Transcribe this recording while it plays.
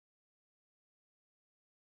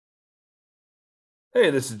Hey,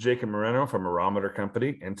 this is Jacob Moreno from IRROmeter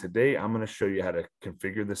Company, and today I'm going to show you how to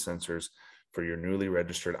configure the sensors for your newly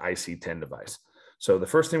registered IC-10 device. So the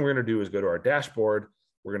first thing we're going to do is go to our dashboard.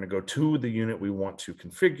 We're going to go to the unit we want to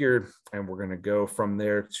configure, and we're going to go from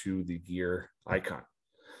there to the gear icon.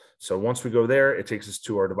 So once we go there, it takes us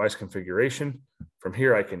to our device configuration. From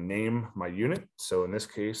here, I can name my unit. So in this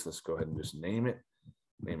case, let's go ahead and just name it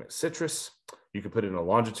Citrus. You can put in a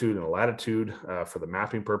longitude and a latitude for the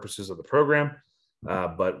mapping purposes of the program.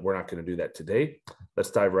 But we're not going to do that today.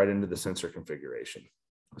 Let's dive right into the sensor configuration.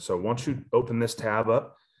 So once you open this tab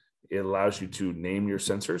up, it allows you to name your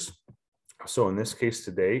sensors. So in this case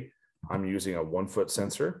today, I'm using a 1-foot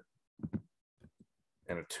sensor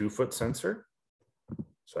and a 2-foot sensor.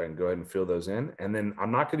 So I can go ahead and fill those in. And then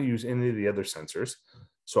I'm not going to use any of the other sensors.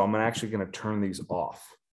 So I'm actually going to turn these off.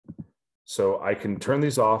 So I can turn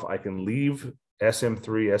these off. I can leave SM3,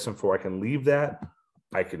 SM4. I can leave that.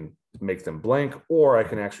 I can make them blank, or I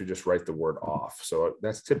can actually just write the word off. So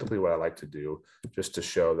that's typically what I like to do, just to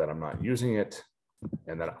show that I'm not using it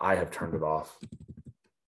and that I have turned it off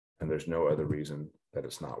and there's no other reason that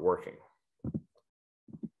it's not working.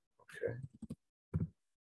 Okay.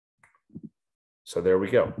 So there we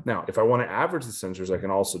go. Now, if I want to average the sensors, I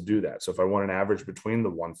can also do that. So if I want an average between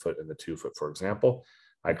the 1-foot and the 2-foot, for example,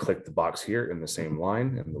 I click the box here in the same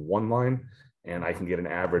line, in the one line, and I can get an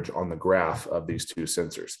average on the graph of these two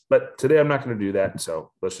sensors. But today I'm not going to do that,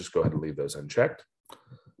 so let's just go ahead and leave those unchecked.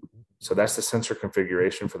 So that's the sensor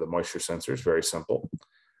configuration for the moisture sensors, very simple.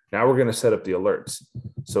 Now we're going to set up the alerts.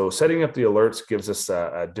 So setting up the alerts gives us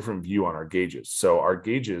a different view on our gauges. So our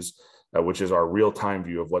gauges, which is our real-time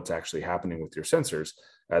view of what's actually happening with your sensors,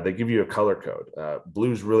 they give you a color code.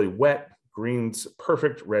 Blue's really wet, green's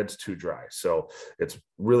perfect, red's too dry. So it's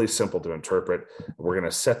really simple to interpret. We're going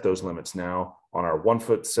to set those limits now. On our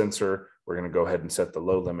 1-foot sensor, we're going to go ahead and set the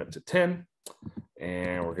low limit to 10,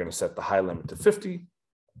 and we're going to set the high limit to 50.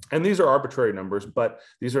 And these are arbitrary numbers, but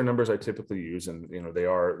these are numbers I typically use, and they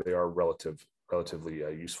are relatively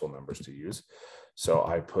useful numbers to use. So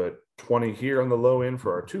I put 20 here on the low end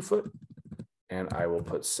for our 2-foot, and I will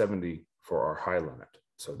put 70 for our high limit.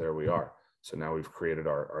 So there we are. So now we've created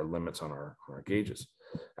our limits on our gauges.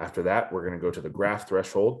 After that, we're going to go to the graph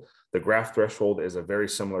threshold. The graph threshold is a very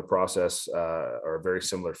similar process or a very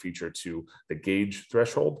similar feature to the gauge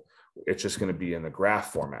threshold. It's just going to be in the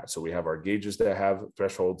graph format. So we have our gauges that have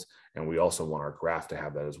thresholds, and we also want our graph to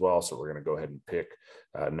have that as well. So we're going to go ahead and pick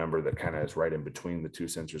a number that kind of is right in between the two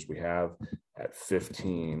sensors we have at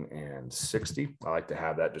 15 and 60. I like to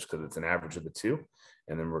have that just because it's an average of the two.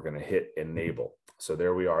 And then we're going to hit enable. So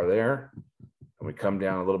there we are there. And we come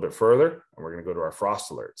down a little bit further, and we're going to go to our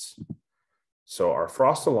frost alerts. So our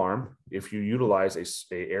frost alarm, if you utilize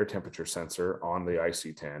a air temperature sensor on the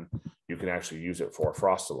IC-10, you can actually use it for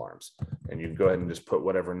frost alarms. And you can go ahead and just put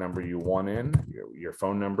whatever number you want in, your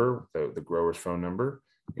phone number, the grower's phone number,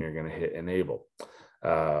 and you're going to hit enable.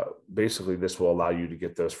 Basically, this will allow you to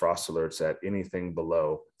get those frost alerts at anything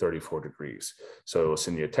below 34 degrees. So it'll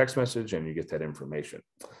send you a text message and you get that information.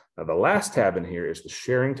 Now, the last tab in here is the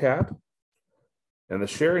sharing tab. And the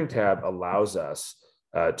sharing tab allows us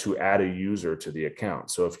to add a user to the account.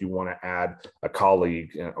 So if you want to add a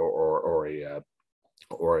colleague or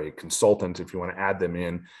a consultant, if you want to add them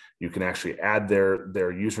in, you can actually add their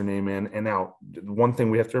username in. And now, one thing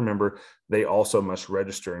we have to remember, they also must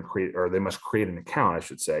register and create, or they must create an account, I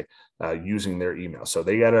should say, using their email. So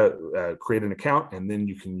they got to create an account, and then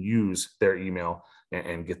you can use their email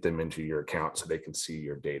and get them into your account so they can see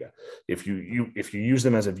your data. If you use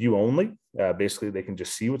them as a view only, basically they can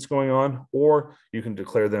just see what's going on, or you can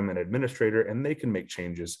declare them an administrator and they can make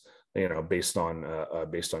changes, based on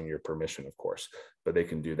your permission, of course, but they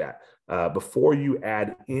can do that. Before you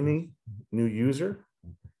add any new user,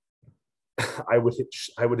 I would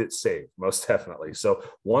hit save, most definitely. So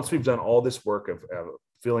once we've done all this work of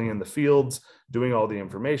filling in the fields, doing all the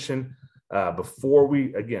information, before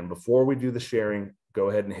we do the sharing, go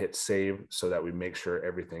ahead and hit save so that we make sure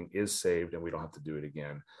everything is saved and we don't have to do it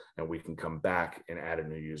again. And we can come back and add a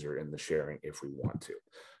new user in the sharing if we want to.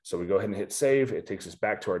 So we go ahead and hit save. It takes us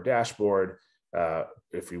back to our dashboard.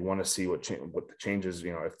 If we want to see what the changes,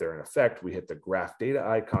 if they're in effect, we hit the graph data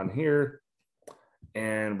icon here,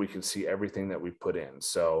 and we can see everything that we put in.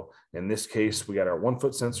 So in this case, we got our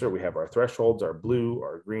 1-foot sensor. We have our thresholds, our blue,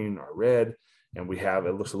 our green, our red. And we have,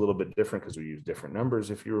 it looks a little bit different because we use different numbers,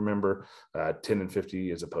 if you remember, 10 and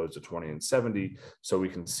 50 as opposed to 20 and 70. So we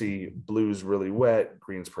can see blue's really wet,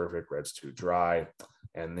 green's perfect, red's too dry.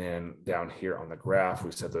 And then down here on the graph,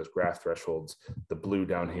 we set those graph thresholds. The blue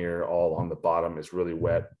down here, all on the bottom, is really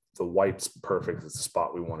wet. The white's perfect. It's the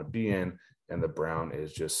spot we want to be in. And the brown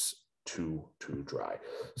is just too dry.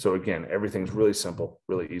 So again, everything's really simple,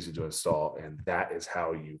 really easy to install, and that is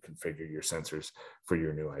how you configure your sensors for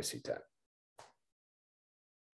your new IC-10.